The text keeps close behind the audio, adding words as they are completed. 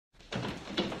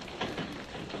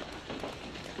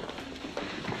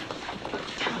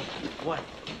What?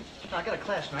 No, I got a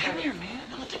class, man. Come here, man.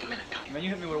 I'm gonna take a minute. Come. Man, you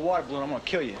hit me with a water balloon, I'm gonna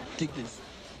kill you. Take this.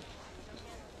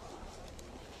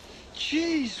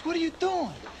 Jeez, what are you doing?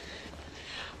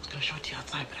 I was gonna show it to you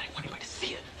outside, but I didn't want anybody to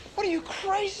see it. What are you,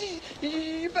 crazy?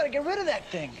 You better get rid of that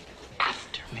thing.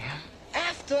 After, man.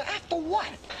 After what?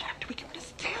 After we get rid of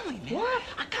Stanley, man. What?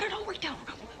 I got it all worked out.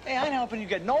 Hey, I ain't helping you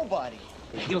get nobody.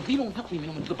 You know, if you don't help me, man,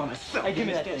 I'm gonna do it by myself. Hey, give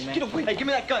me that thing, man. Get away. Hey, give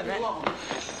me that gun, man.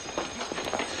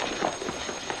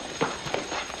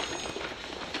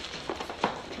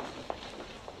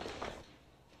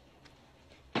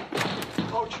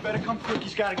 Coach, you better come quick.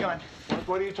 He's got a gun.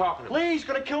 What are you talking about? Please,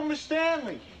 gonna kill Miss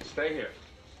Stanley. Stay here.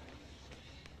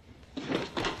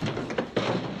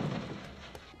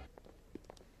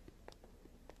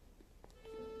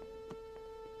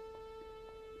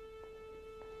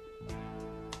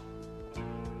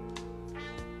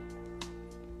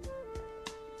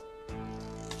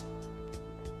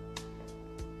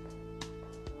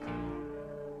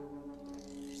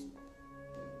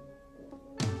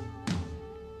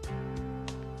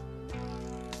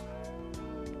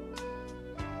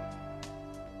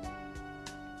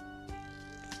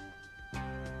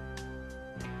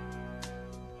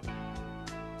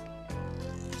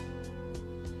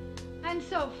 And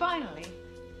so finally,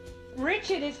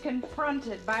 Richard is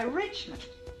confronted by Richmond.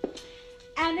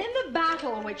 And in the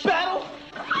battle which... Battle?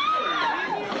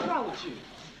 What's wrong with you?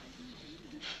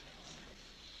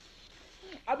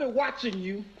 I've been watching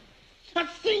you. I've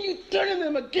seen you turning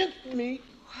them against me.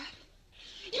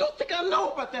 What? You don't think I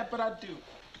know about that, but I do.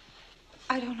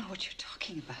 I don't know what you're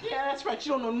talking about. Yeah, that's right.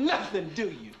 You don't know nothing, do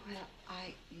you? Well,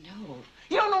 I know.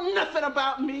 You don't know nothing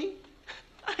about me.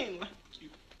 I ain't like you.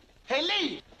 Hey,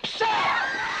 Lee! Shut up!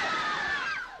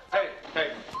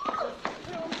 Hey.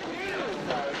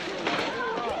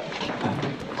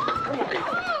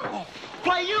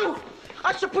 Why you?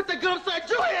 I should put the gun upside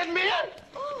your head, man.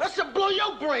 I should blow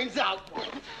your brains out. Leave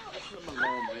him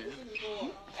alone,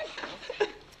 man.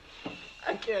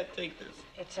 I can't take this.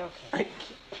 It's okay. I can't.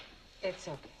 It's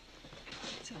okay.